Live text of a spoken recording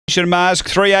Mask,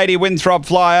 380 Winthrop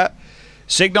Flyer.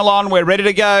 Signal on, we're ready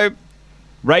to go.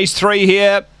 Race 3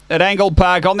 here at Angle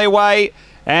Park on their way.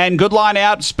 And good line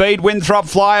out, speed, Winthrop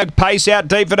Flyer, pace out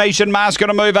deep, Venetian Mask going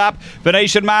to move up.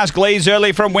 Venetian Mask leads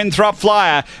early from Winthrop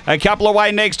Flyer. A couple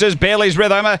away next is Bailey's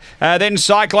Rhythm. Then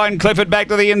Cyclone Clifford back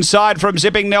to the inside from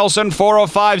Zipping Nelson. 4 or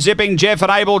 5 Zipping Jeff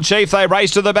and Able Chief. They race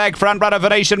to the back, front runner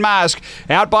Venetian Mask.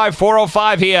 Out by 4 or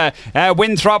 5 here.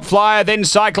 Winthrop Flyer, then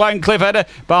Cyclone Clifford.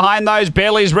 Behind those,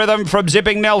 Bailey's Rhythm from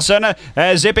Zipping Nelson.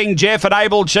 Zipping Jeff and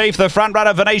Able Chief, the front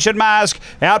runner Venetian Mask.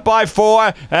 Out by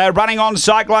 4, running on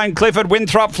Cyclone Clifford.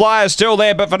 Winthrop Flyer still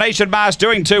there, but Venetian Mask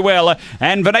doing too well,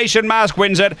 and Venetian Mask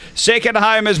wins it. Second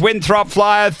home is Winthrop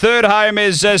Flyer. Third home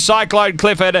is Cyclone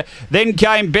Clifford. Then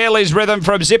came Bailey's Rhythm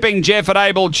from Zipping Jeff and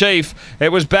Able Chief.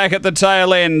 It was back at the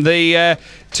tail end. The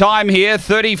time here,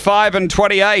 35 and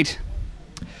 28.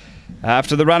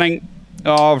 After the running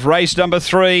of race number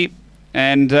 3,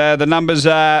 and the numbers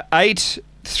are 8,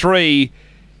 3,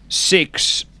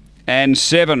 6, and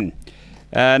 7.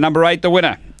 Number 8, the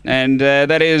winner. And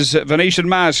that is Venetian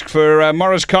Mask for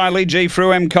Morris Kiley, G.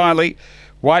 Fruem Kiley.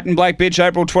 White and Black Bitch,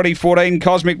 April 2014.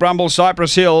 Cosmic Rumble,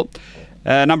 Cypress Hill.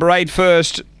 Number 8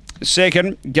 first.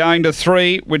 Second, going to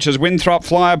 3, which is Winthrop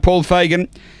Flyer, Paul Fagan.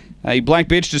 A Black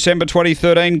Bitch, December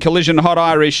 2013. Collision, Hot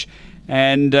Irish.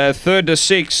 And third to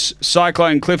 6,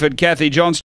 Cyclone Clifford, Kathy Johnston.